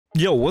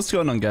Yo, what's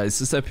going on, guys?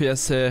 It's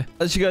FPS here.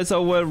 As you guys are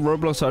aware,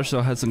 Roblox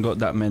Arsenal hasn't got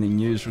that many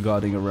news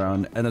regarding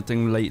around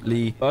anything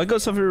lately. But I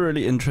got something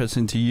really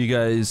interesting to you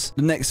guys.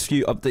 The next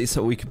few updates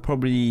that we could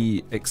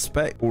probably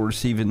expect or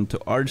receive into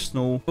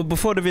Arsenal. But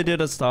before the video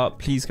does start,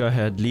 please go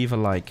ahead, leave a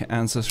like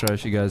and subscribe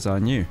if you guys are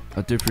new.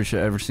 I do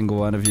appreciate every single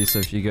one of you, so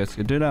if you guys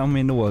could do that, it would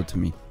mean the world to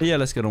me. But yeah,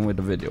 let's get on with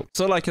the video.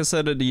 So like I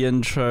said at the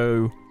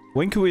intro,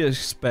 when can we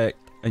expect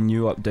a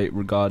new update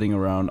regarding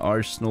around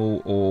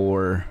Arsenal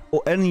or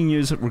any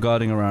news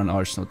regarding around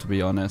Arsenal, to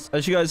be honest?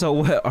 As you guys are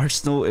aware,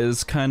 Arsenal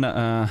is kind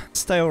of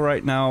stale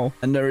right now,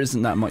 and there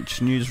isn't that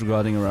much news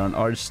regarding around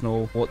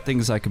Arsenal. What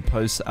things I could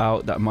post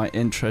out that might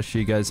interest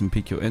you guys and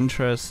pique your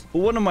interest.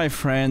 But one of my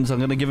friends, I'm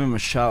gonna give him a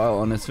shout out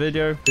on this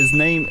video. His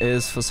name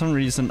is, for some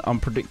reason,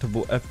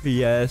 Unpredictable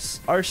FPS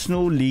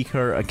Arsenal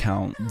Leaker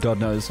Account. God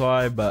knows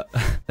why, but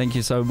thank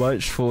you so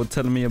much for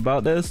telling me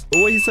about this. But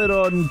what he said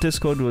on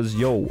Discord was,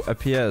 yo,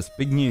 FPS,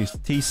 big news.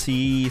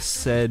 TC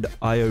said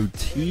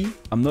IoT.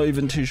 I'm not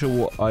even too sure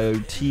what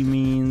IoT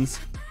means.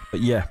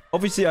 But yeah,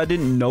 obviously I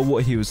didn't know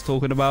what he was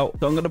talking about,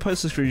 so I'm going to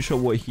post a screenshot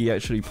what he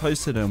actually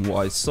posted and what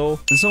I saw.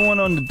 And someone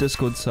on the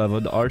Discord server,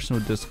 the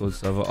Arsenal Discord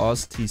server,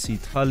 asked TC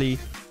Tully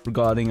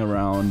regarding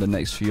around the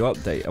next few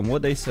update, and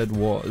what they said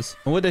was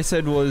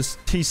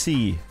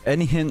TC,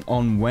 any hint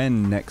on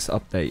when next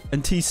update?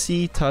 And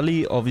TC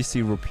Tully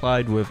obviously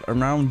replied with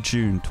around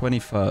June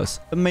 21st.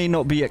 It may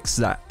not be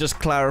exact, just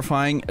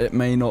clarifying, it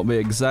may not be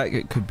exact,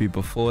 it could be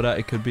before that,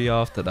 it could be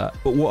after that.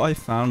 But what I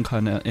found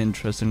kind of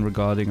interesting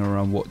regarding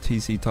around what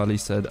TC Tully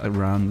said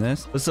around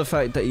this was the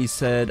fact that he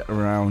said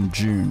around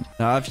June.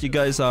 Now if you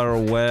guys are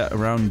aware,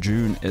 around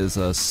June is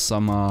a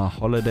summer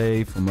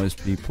holiday for most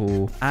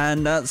people,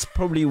 and that's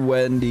probably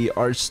when the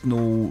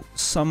Arsenal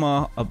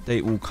summer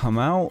update will come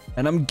out.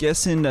 And I'm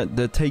guessing that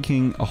they're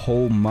taking a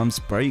whole month's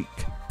break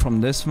from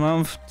this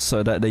month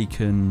so that they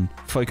can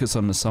focus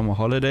on the summer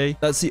holiday.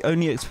 That's the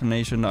only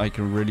explanation that I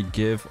can really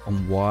give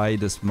on why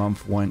this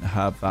month won't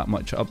have that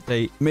much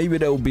update. Maybe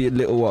there will be a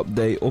little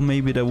update, or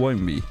maybe there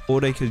won't be, or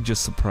they could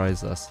just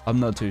surprise us. I'm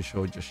not too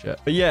sure just yet.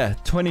 But yeah,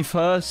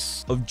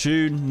 21st of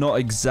June, not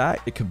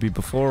exact, it could be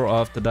before or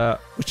after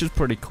that, which is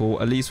pretty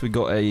cool. At least we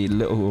got a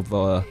little of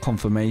a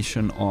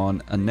confirmation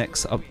on a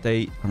next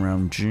update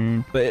around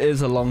June, but it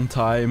is a long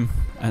time,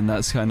 and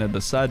that's kind of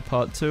the sad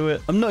part to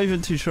it. I'm not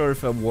even too sure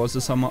if there was a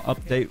summer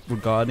update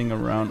regarding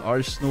around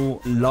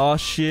Arsenal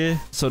last year,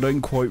 so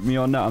don't quote me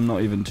on that. I'm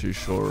not even too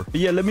sure. But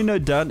yeah, let me know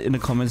down in the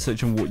comment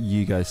section what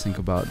you guys think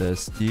about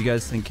this. Do you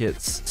guys think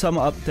it's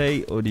summer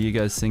update, or do you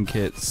guys think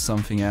it's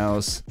something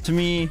else? To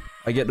me,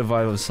 I get the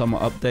vibe of summer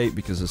update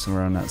because it's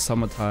around that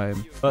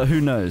summertime, but who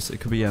knows, it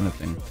could be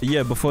anything. But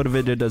yeah, before the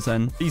video does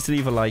end, please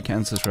leave a like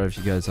and subscribe if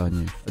you guys are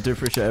new. I do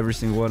appreciate every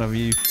single one of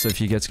you, so if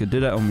you guys could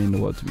do that, it will mean the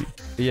world to me.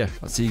 But yeah,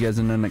 I'll see you guys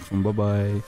in the next one. Bye bye.